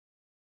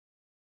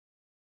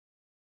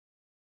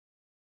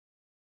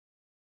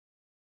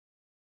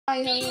Hi,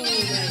 hello there.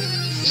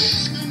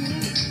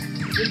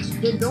 It's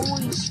the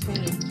Doise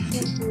fan.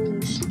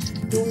 People's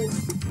Doise.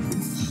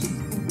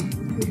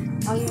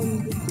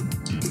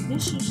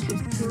 This is the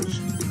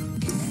first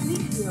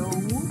video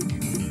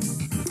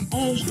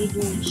as the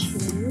Doise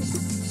fan.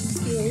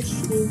 Yes,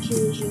 this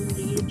is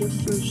indeed the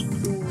first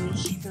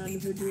Doise fan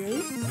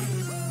video.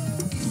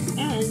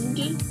 And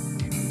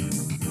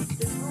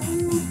the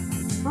goal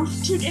of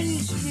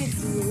today's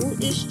video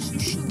is to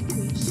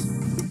showcase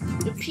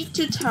the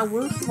Pizza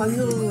Tower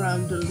final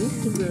around the loop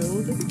to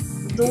build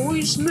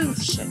Doise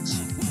moveset,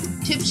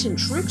 tips and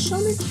tricks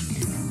on it,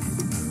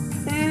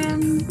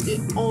 and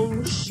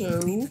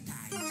also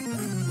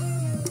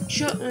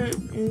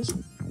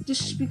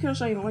this is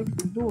because I like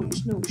the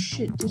Doise. No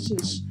shit, this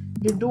is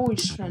the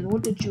Doise fan.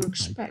 What did you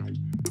expect?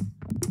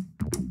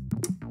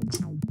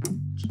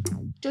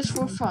 Just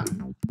for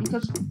fun,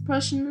 because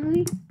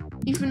personally,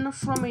 even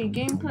from a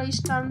gameplay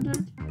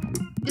standard,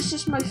 this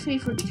is my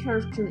favorite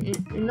character,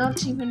 and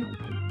not even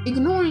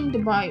ignoring the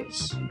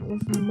bias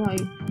of my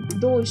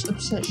Doise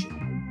obsession.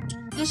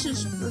 This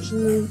is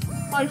personally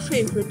my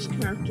favorite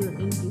character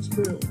in this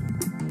build.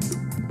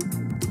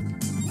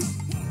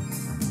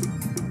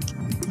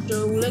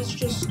 So let's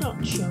just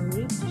start, shall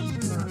we?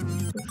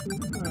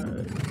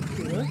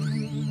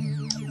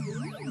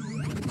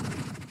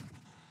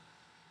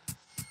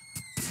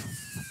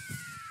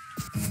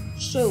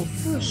 So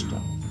first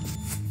off,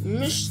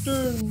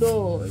 Mr.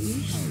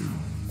 Doise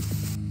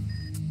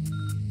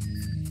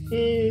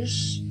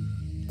is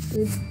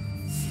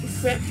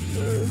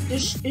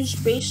this is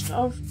based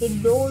off the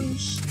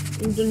noise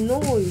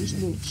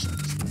moveset.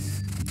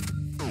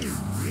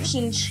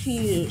 Since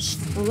he is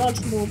a lot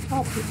more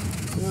popular,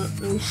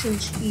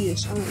 since he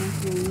is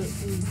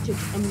overrated,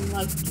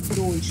 unlike the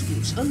Doise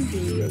is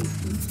underrated,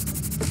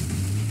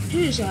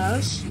 his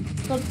ass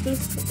got the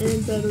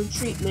better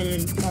treatment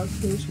and got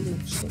his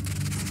moveset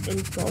and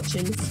got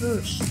in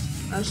first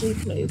as a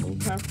playable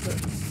character.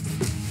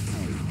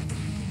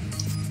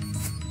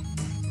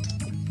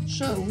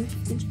 So,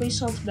 it's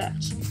based off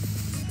that.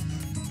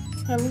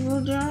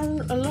 However, there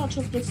are a lot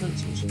of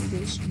differences in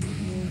this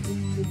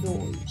in the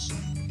Doise.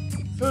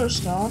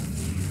 First off,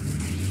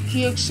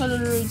 he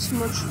accelerates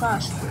much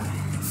faster.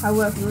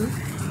 However,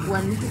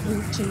 when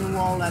hitting a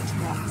wall at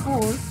Mach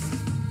 4,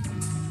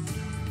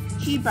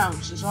 he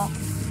bounces off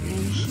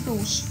and he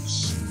goes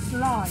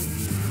flying,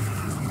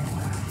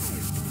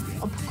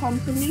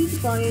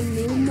 accompanied by a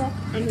new mock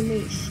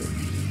animation.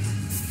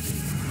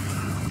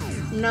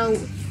 Now,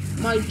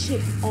 my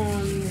tip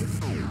on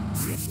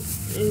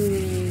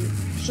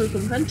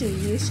circumventing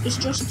this is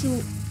just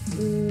to,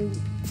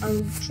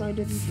 I'll try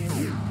that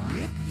again,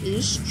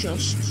 is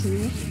just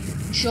to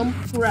jump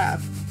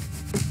grab,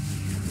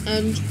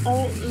 and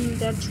all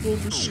that will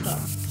be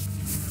stopped.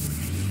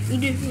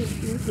 Immediately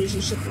there's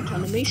a separate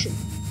animation,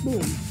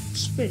 boom,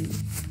 spin,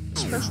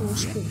 special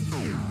spin.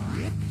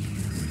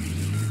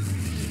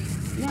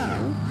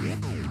 Now,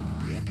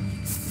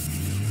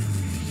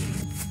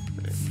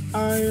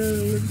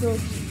 I'll go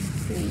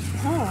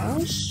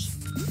pause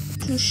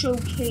to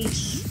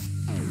showcase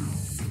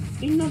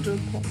another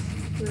part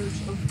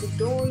of the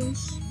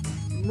Doise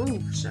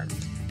moveset.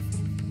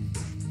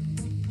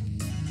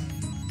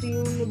 See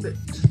you in a bit.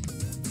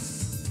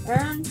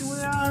 And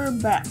we are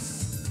back.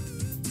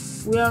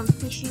 We are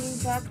officially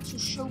back to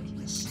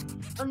showcase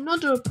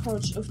another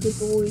part of the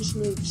Doise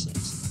moveset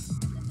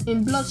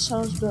in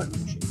Bloodsauce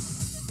Dungeon.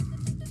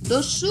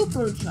 The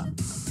super jump.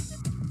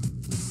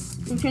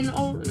 You can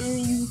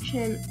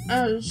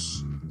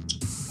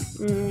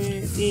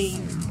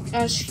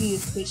as he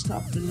is based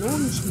off the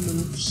Noise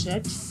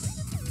moveset,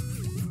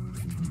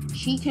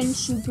 he can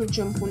super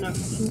jump whenever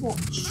he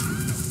wants,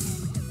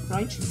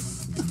 right?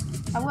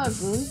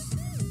 However,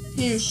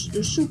 here's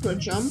the super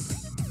jump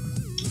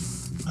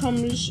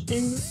comes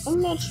in a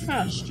lot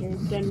faster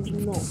than the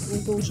Noise.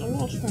 It goes a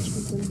lot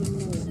faster than the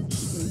Noise.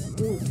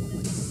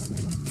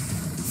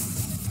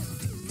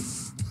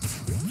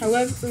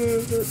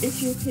 However,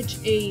 if you hit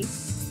a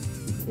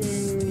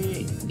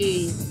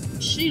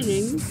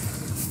ceiling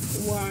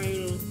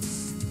while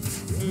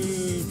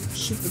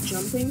super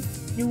jumping,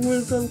 you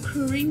will go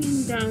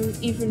careening down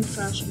even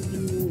faster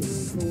than you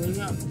were going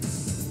up.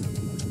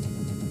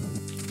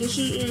 This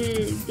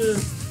is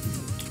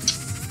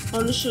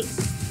honestly,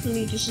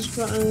 this is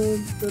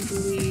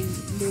probably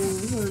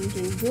more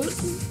than good,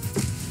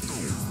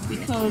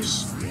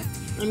 because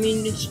I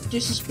mean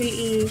this is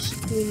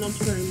basically not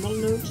very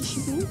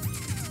noticeable.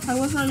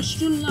 However, I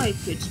still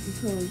like it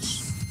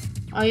because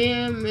I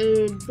am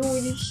a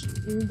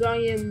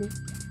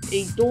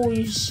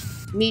Doise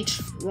meat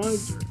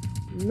rider,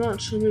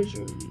 not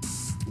literally.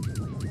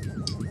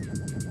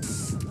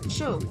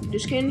 So,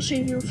 this can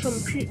save you from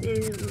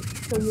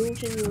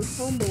losing your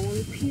combo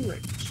on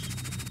P-ranks.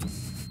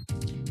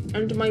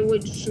 And my way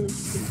to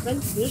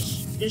prevent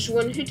this is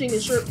when hitting a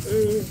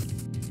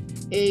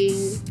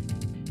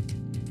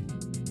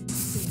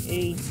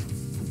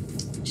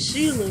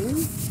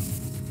ceiling,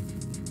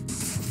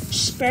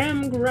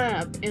 spam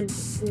grab and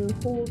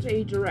hold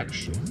a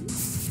direction.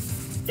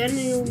 Then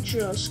you'll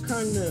just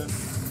kinda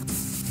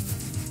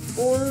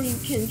or you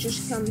can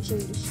just cancel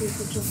the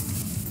circuit of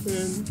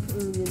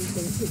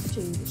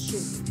hitting the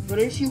ceiling. But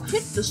if you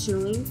hit the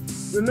ceiling,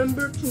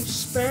 remember to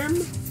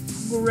spam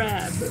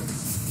grab.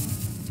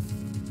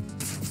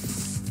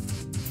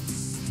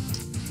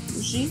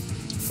 You see?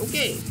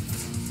 Okay.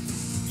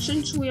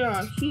 Since we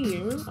are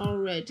here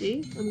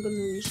already, I'm gonna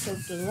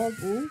restart the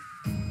level.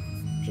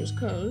 Just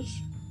cause.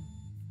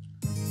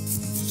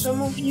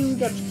 Some of you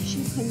that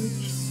keep an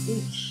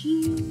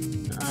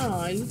keen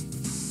eye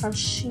have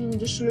seen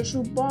this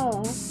little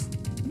bar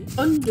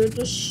under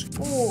the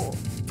score.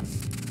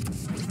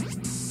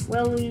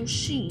 Well, you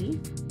see,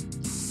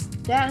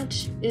 that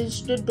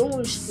is the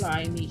Doise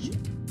fly meter,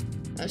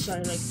 as I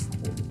like to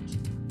call it.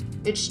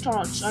 It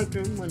starts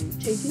either when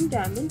taking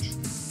damage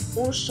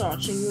or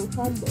starting your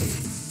combo.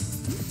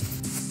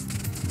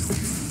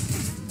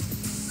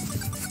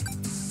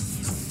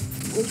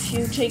 If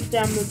you take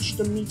damage,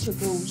 the meter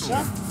goes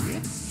up,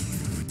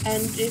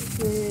 and if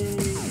you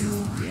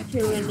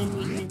kill an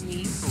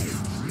enemy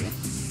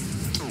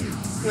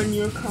when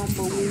your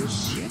combo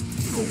is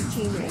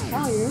 15 or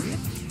higher,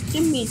 the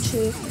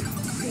meter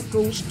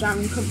goes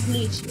down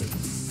completely.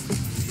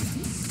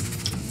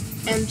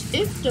 And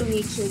if the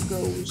meter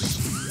goes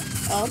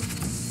up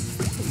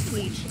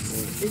completely,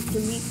 if the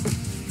meter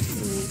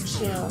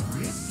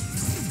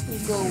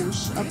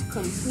goes up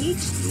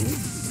completely,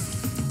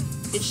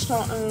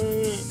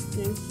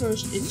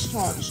 first it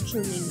starts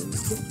turning in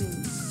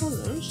different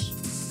colors.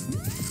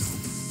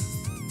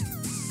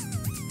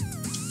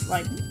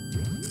 Like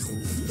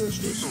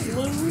first it's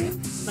blue,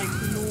 like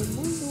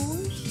normal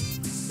doors,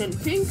 then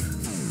pink,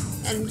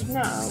 and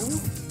now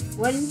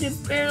when the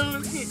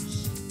bell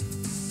hits,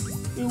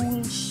 you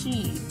will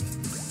see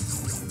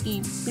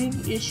the big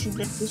issue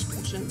that this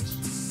presents.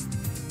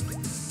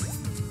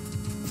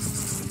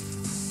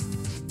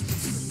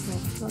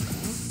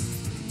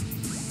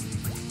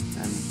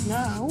 And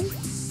now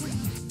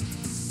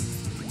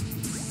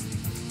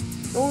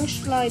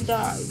Doise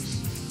dies,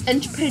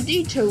 and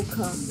Pedito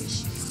comes.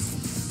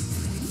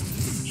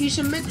 He's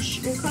a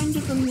kind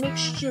of a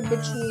mixture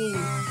between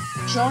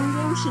John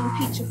Rose and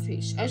Pizza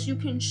Face. As you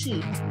can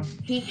see,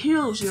 he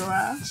heals your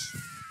ass,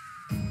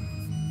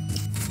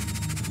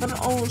 but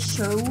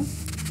also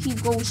he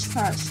goes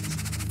fast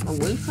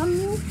away from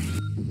you.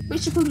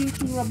 Basically,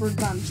 he rubber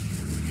bands.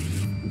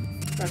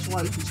 That's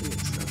why he's a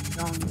mixture of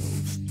John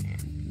Rose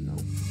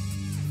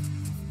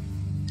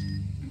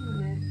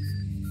and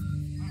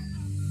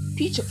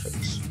Pizza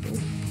Face.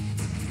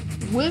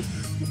 With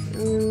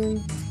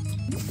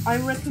I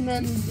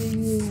recommend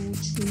you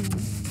to.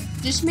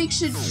 This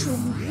makes it so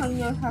you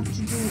kind of have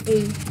to do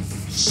a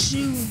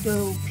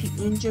pseudo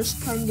and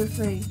just kind of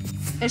a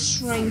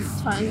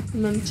strength type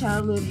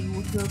mentality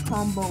with your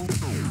combo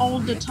all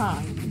the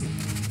time.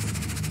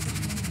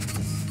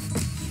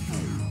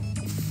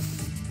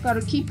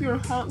 Gotta keep your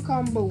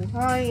combo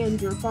high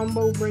and your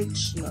combo break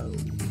slow.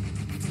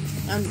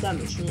 And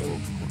damage low,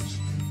 of course.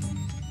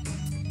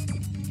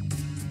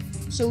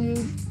 So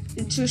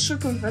to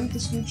circumvent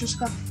this, you just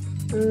got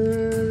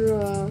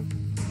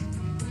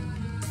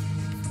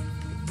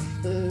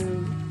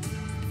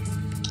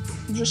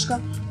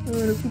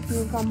keep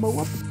your combo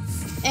up.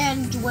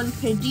 And when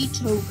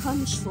Pedito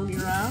comes for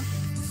your ass,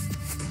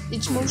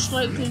 it's most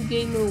likely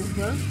game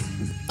over,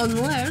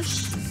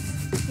 unless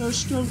there's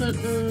still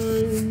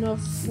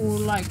enough for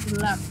like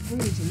lap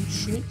 3s and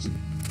shit.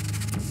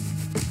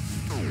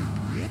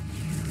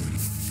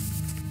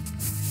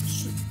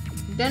 So,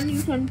 then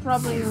you can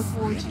probably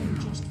avoid him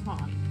just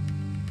fine.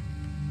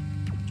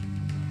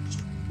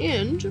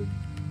 And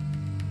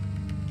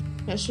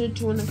that's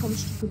it when it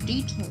comes to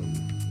Pedito.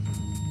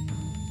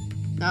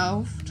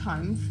 Now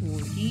time for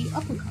the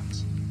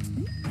uppercut.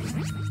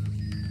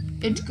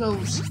 It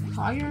goes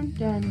higher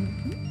than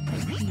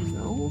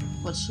Pino,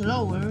 but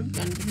slower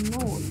than the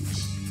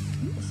noise.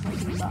 The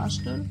fucking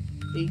bastard.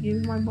 They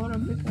give my butt a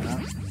big cut up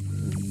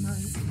in my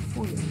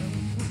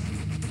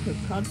quick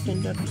cut,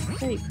 then that is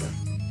faker.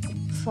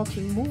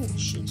 Fucking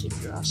bullshit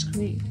if you ask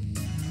me.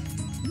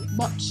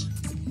 But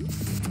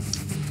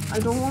I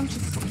don't want to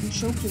fucking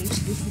showcase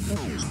this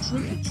because it's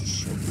tricky to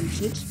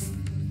showcase it.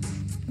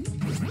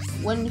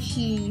 When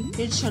he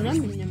hits an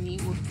enemy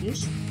with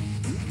this,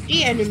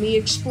 the enemy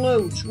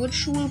explodes,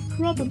 which will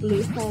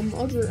probably harm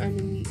other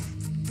enemies,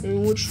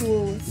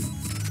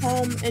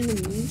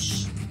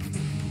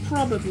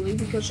 probably,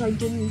 because I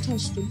didn't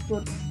test it,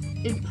 but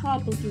it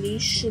probably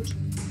should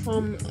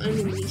harm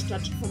enemies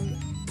that come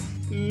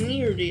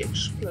near the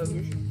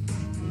explosion.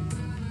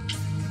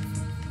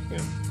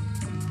 Yeah.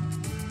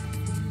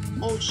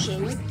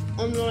 Also,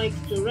 unlike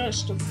the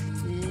rest of,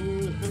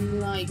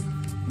 unlike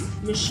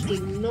Mr.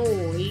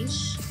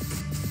 Noise,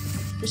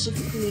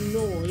 specifically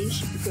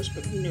Noise, because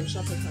Pepino's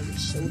uppercut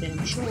is so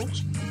damn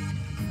short,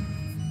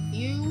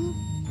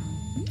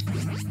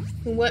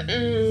 when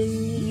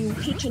you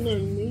hit an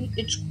enemy,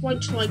 it's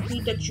quite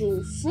likely that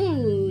you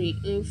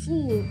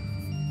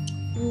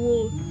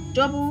will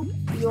double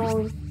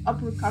your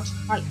uppercut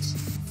height.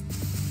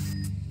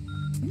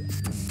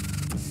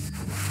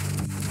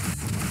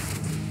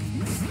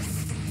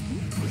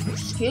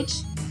 First hit,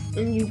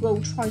 and you go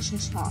twice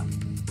as high.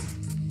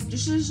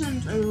 This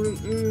isn't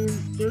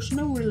there's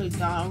no really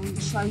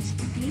downside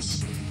to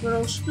this, but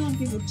I'll still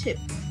give a tip.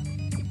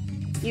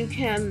 You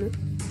can,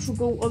 to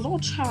go a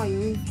lot higher,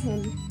 you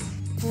can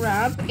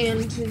grab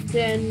and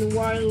then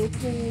while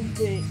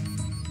holding,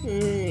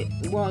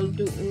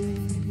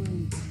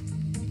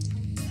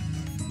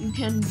 you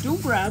can do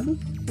grab,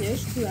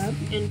 yes, grab,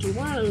 and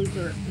while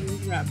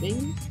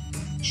grabbing,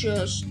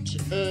 just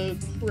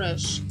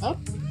press up,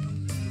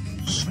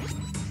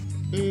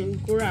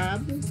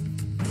 grab,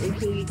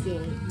 okay, the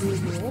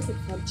normal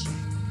uppercut,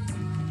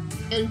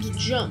 and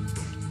jump.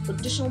 But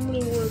this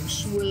only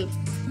works with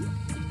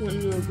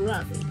when you're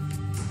grabbing.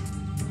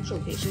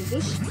 Showcasing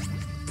this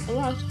a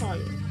lot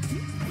higher.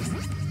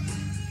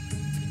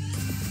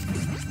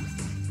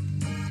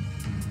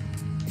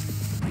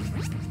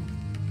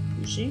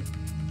 You see?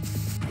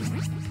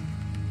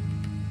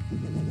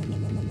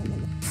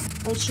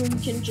 Also, we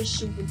can just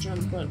super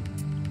jump, but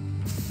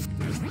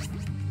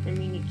I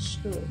mean, it's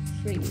still a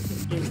thing you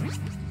can do.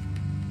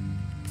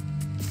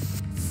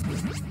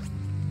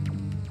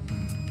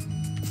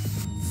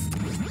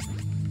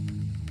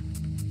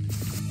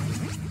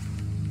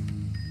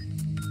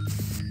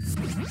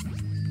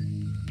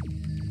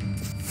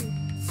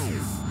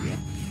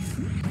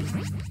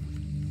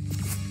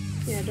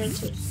 Yeah,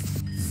 that's it.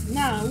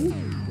 Now,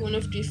 one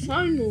of the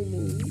final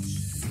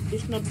moves,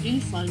 if not the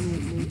final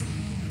move,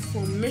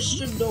 for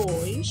Mr.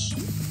 Doise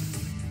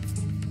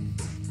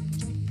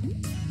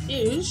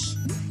is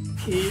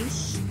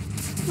his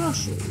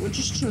crusher, which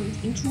is turned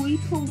into a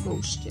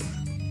pogo stick.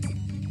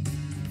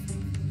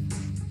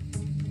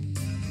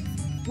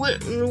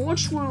 What will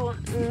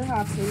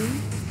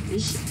happen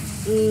is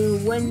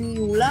when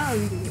you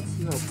land with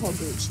your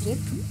pogo stick,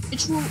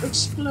 it will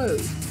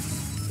explode,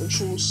 which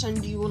will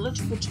send you a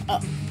little bit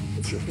up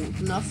if you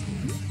hold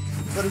nothing.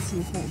 But if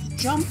you hold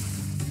jump,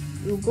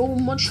 you'll go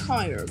much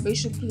higher.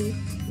 Basically,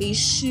 a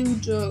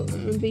pseudo,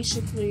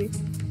 basically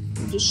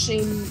the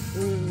same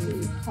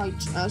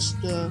height as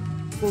the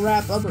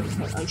grab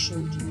uppercut I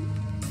showed you.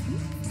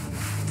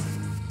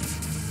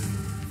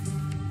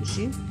 You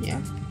see?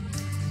 Yeah.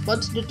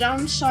 But the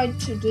downside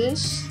to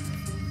this,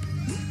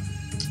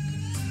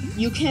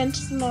 you can't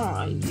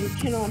fly. You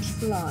cannot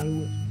fly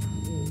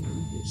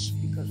with this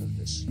because of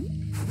this.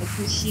 Like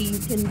you see, you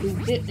can do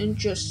it and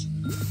just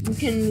you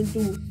can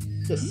do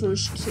the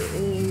first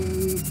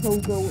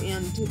pogo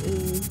and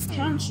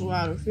cancel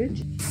out of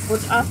it.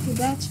 But after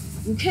that,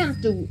 you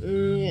can't do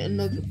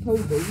another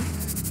pogo.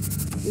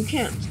 You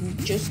can't. You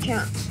just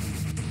can't.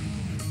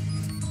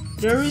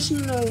 There is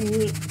no.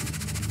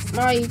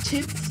 My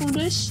tip for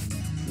this: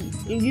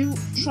 you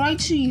try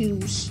to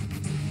use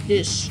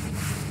this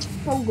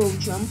pogo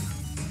jump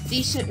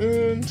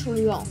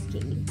decently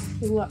often.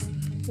 You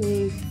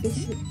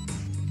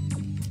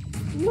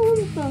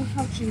don't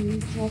have to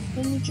use it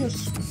often. You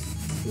just,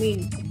 I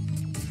mean,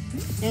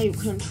 yeah, you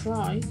can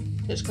try.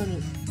 That's kind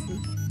of.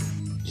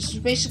 This is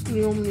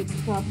basically only a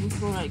problem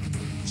for like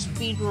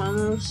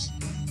speedrunners.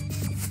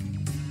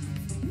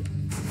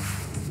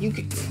 You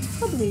can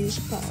probably use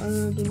it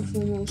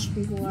for most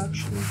people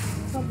actually.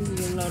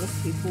 Probably a lot of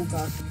people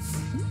got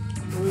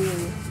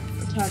really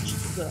attached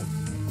to the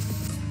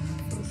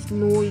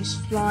noise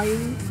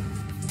flying.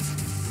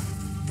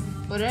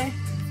 But it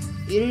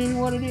is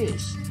what it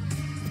is.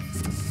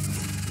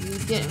 You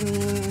get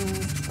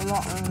a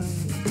lot,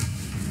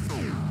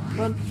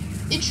 but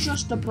it's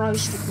just the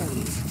price to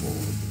pay for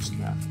this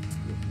character.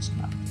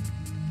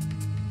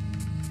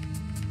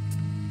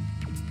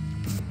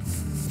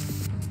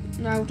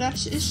 Now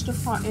that is the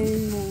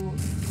final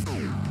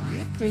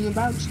thing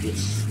about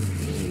this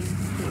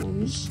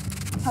Doise.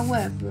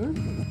 However,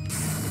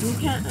 you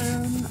can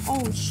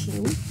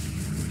also,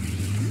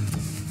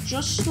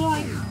 just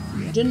like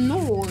the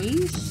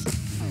noise,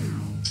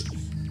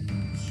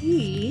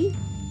 he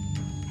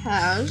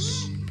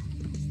has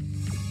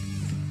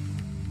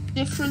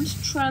different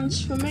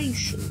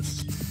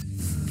transformations.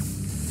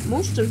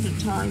 Most of the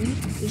time,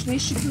 it's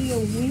basically a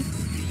weak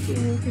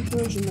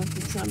version of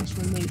the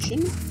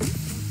transformation.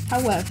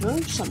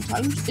 However,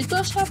 sometimes it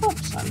does have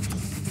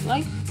upsides,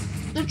 like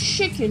the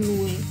chicken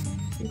wing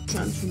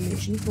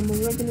transformation from a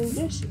regular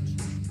desert.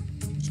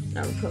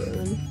 Now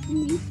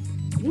currently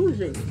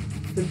using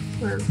the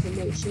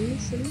transformation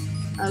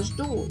as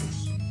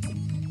Doise.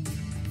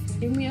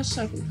 Give me a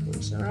second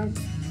please, alright?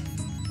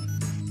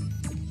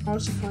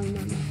 Hard to find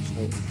my map,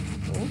 so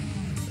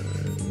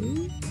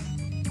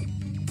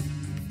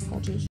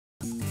got it.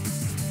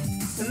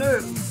 Hello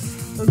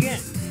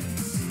again.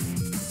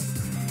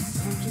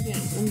 Once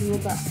again, and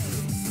we're back.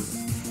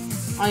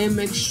 I am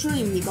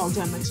extremely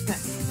goddamn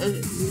upset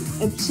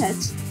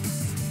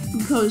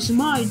because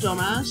my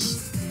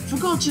dumbass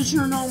forgot to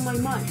turn on my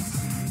mic.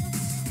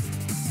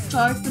 So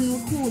I've been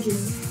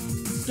recording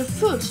the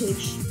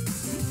footage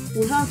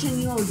without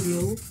any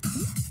audio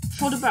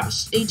for the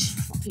past 8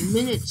 fucking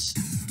minutes.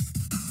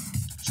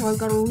 So I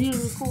gotta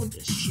re-record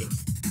this shit.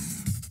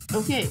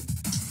 Okay.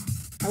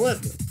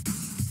 However,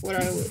 what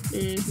I will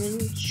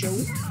show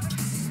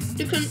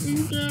the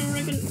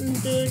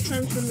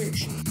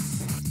transformation.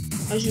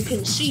 as you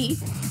can see,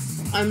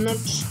 I'm not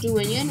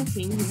doing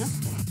anything here.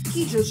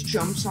 He just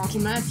jumps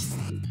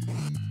automatically.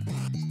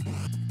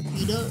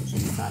 He does, in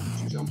fact,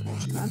 jump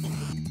automatically.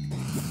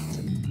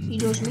 He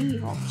does mini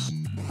hops.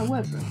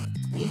 However,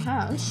 he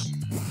has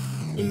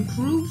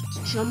improved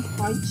jump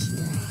height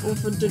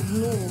over the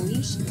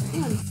Doise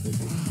and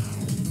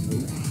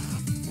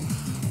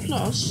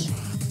plus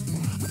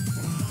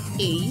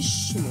a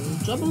small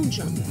double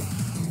jump.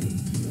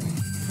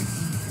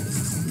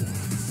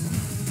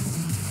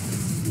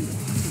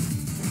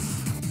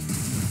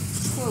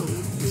 So,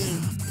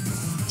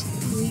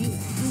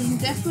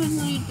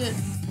 definitely the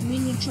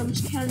mini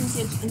jumps can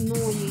get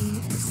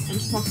annoying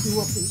and fuck you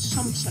up in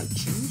some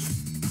sections.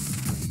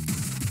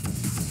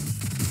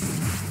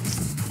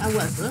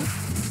 However,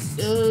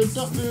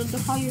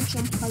 the higher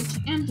jump height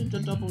and the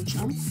double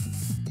jump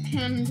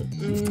can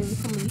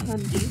come in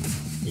handy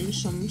in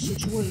some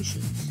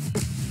situations.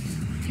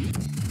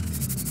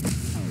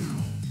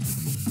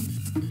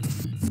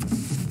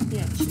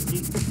 Yes,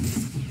 indeed.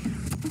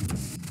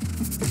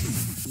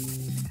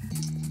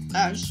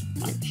 As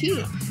like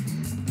here,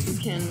 you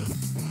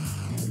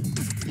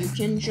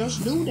can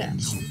just do that.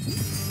 You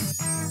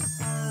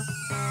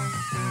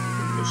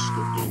can just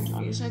skip the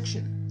entire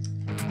section.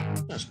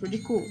 That's pretty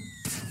cool.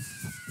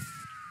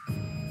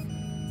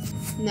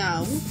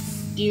 Now,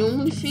 the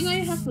only thing I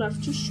have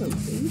left to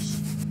showcase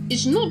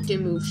is not the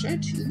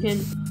moveset. You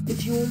can,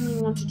 if you only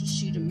wanted to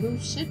see the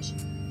moveset,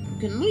 you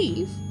can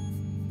leave.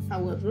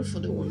 However, for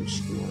the ones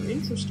who are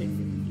interested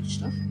in this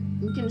stuff,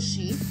 you can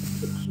see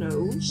the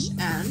clothes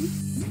and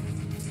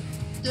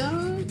the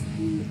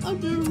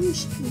other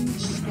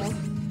stuff,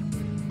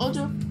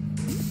 other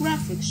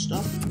graphic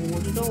stuff for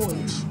the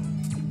Doise.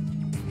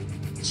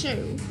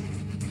 So,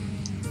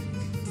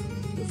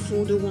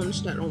 for the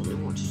ones that only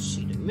wanted to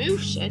see the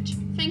moveset,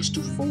 thanks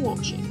for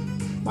watching.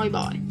 Bye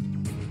bye.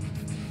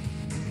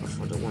 But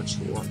for the ones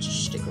who want to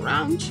stick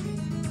around,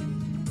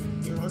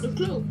 here are the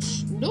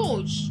clothes.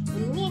 Doise,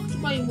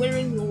 unlocked by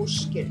wearing your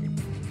skin.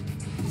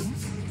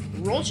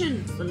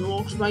 Rotten,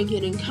 unlocked by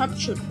getting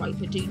captured by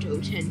Potato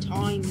 10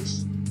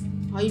 times.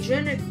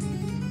 Hygienic,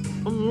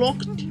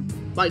 unlocked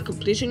by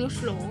completing a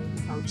floor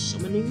without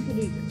summoning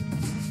Potato.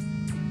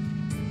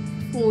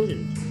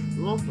 Poisoned,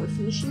 unlocked by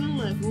finishing a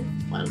level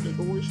while the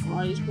Doise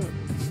fry is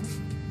burning.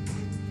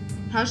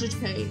 Hazard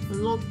pay,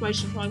 unlocked by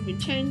surviving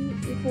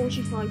 10 to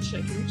 45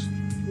 seconds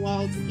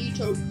while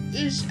Potato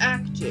is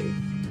active.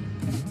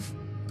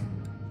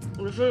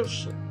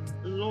 Reversal,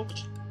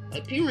 unlocked by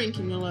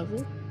P-ranking a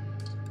level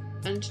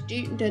and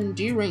then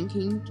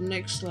D-ranking the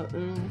next level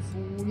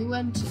before you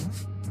enter.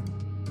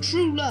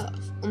 True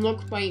Love,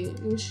 unlocked by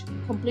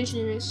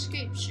completing an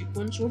escape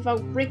sequence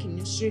without breaking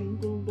a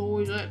single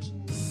Doise.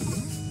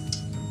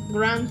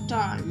 Grand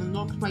Time,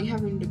 unlocked by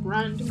having the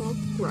Grand Mob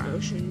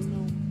crash in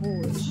the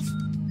forest.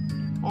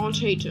 Art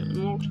Hater,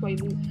 unlocked by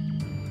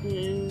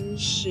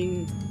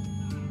losing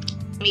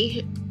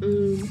 8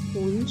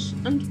 points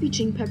and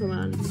beating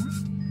Pepperman.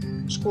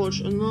 Scorch,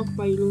 unlocked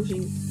by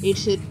losing 8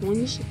 hit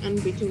points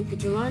and beating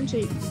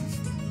Vigilante.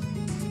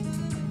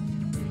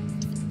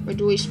 By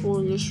the way,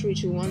 spoilers 3,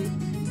 2, 1.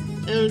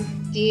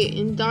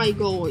 In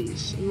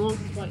Doise,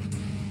 unlocked by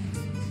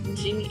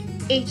losing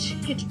 8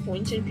 hit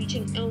points and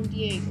beating El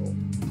Diego.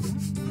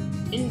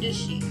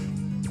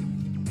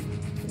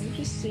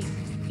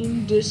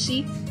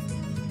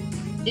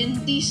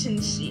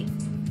 Indecency,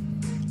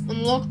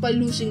 unlocked by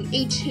losing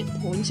 8 hit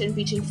points and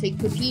beating Fake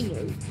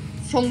Pepino.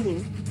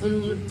 Fungal,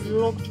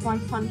 unlocked by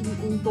Phantom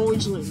on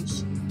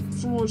Doiselings.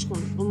 Forge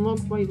Gun,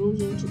 unlocked by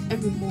losing to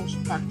every boss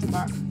back to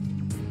back.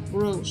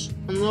 Rose,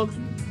 unlocked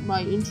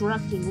by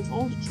interacting with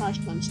all the trash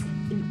cans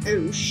in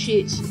oh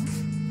shit.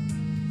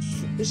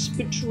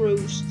 Spit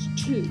Roast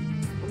 2,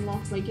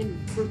 unlocked by getting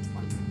hurt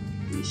by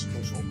the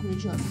special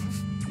creature.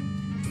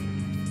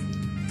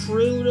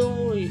 True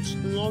Doise,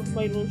 unlocked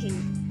by losing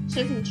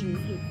 17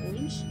 hit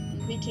points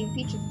and beating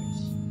Peter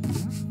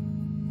Face.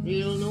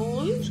 Real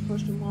Noise,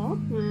 question mark,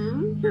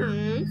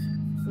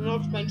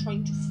 unlocked by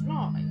trying to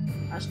fly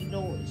as the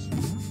Doise.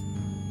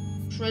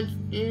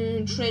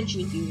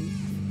 Tragedy,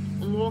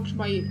 unlocked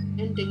by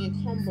ending a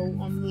combo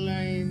on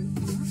lame.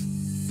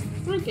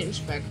 Brick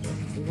Inspector,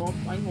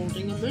 unlocked by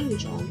holding a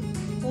mini-charm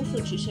for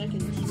 30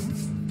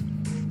 seconds.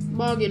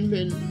 Bargain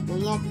Bin,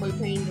 unlocked by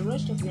paying the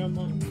rest of your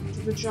money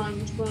to the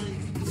giant bunny.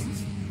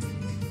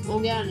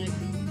 Organic,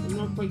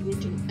 unlocked by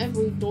greeting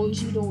every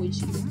Doise.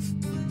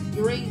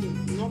 Uranium,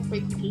 unlocked by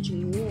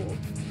completing war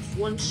with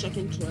 1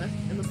 second left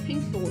and a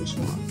pink Doise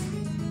flag.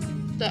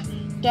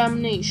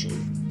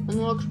 Damnation,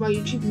 unlocked by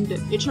achieving the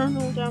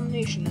Eternal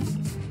Damnation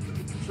ending.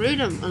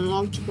 Freedom,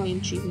 unlocked by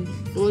achieving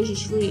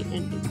Doise's free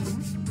ending.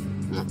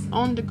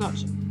 On the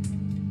Gutter,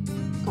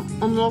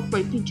 unlocked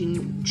by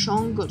beating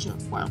Sean Gutter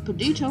while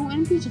Pedito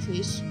and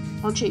Pizzaface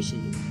are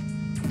chasing you.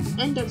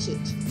 And that's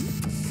it.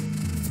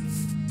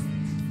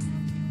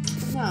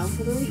 Now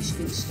for the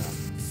reskin stuff.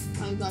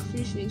 I got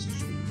 3 things to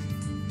show you.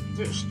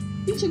 First,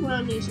 pizza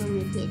grannies are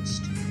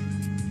replaced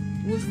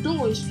with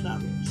Doise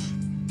flowers.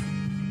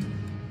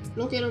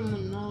 Look at them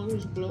when all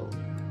is blown.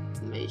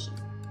 Amazing.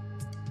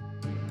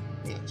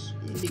 Yes,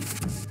 indeed.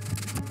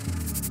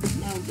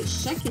 Now the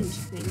second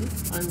thing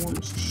I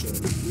want to show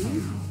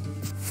you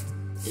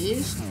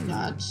is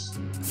that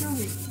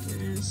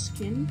the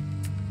skin,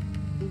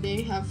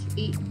 they have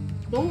a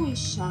Doise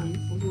sign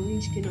for the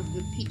reskin of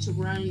the Pizza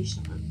Granny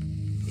sign.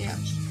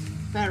 Yes,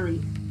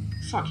 very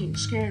fucking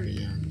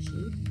scary,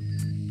 honestly.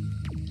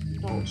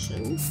 And also,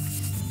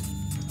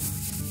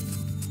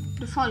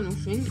 the final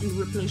thing in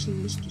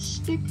replacing Mr.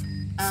 Stick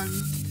and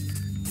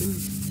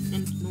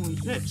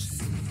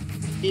Doise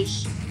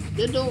is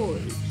the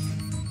Doise.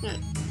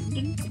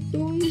 The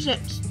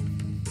Doise.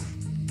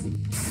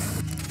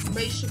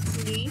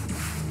 Basically,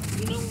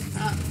 you know,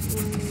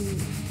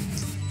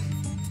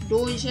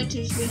 Doise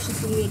is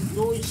basically a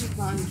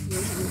Doise-ified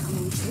version of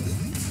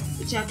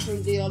Doise. It's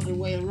actually the other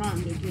way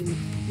around. Again,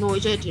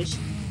 Doise is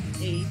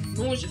a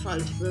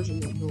Doise-ified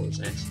version of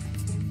Doise.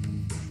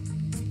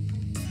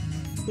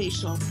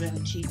 Based off the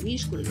TV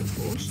screen, of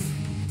course,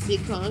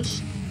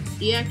 because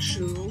the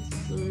actual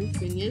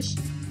thing is,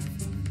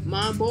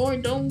 my boy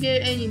don't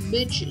get any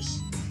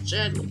bitches,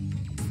 sadly.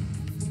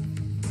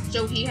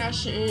 So he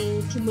has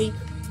to make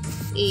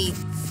a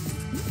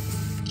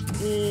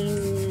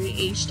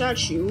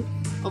statue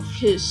of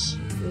his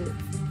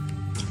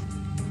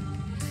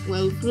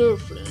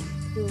girlfriend.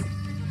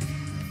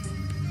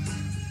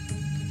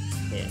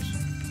 Yes.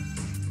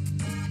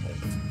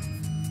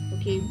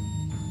 Okay,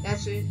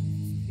 that's it.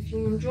 If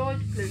you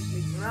enjoyed, please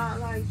leave a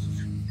like,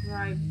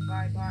 subscribe,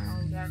 bye,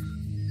 all that.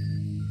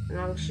 And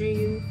I'll see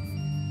you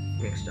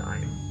next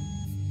time.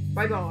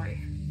 Bye.